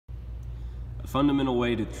fundamental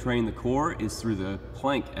way to train the core is through the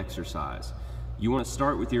plank exercise. You want to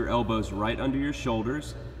start with your elbows right under your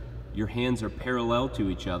shoulders, your hands are parallel to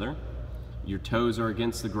each other, your toes are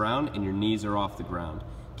against the ground and your knees are off the ground.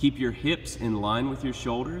 Keep your hips in line with your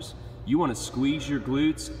shoulders. You want to squeeze your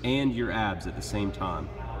glutes and your abs at the same time.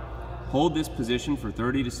 Hold this position for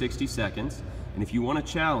 30 to 60 seconds, and if you want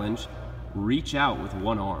to challenge, reach out with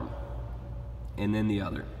one arm and then the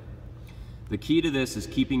other. The key to this is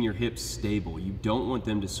keeping your hips stable. You don't want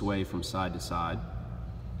them to sway from side to side.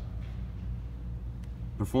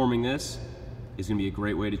 Performing this is going to be a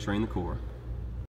great way to train the core.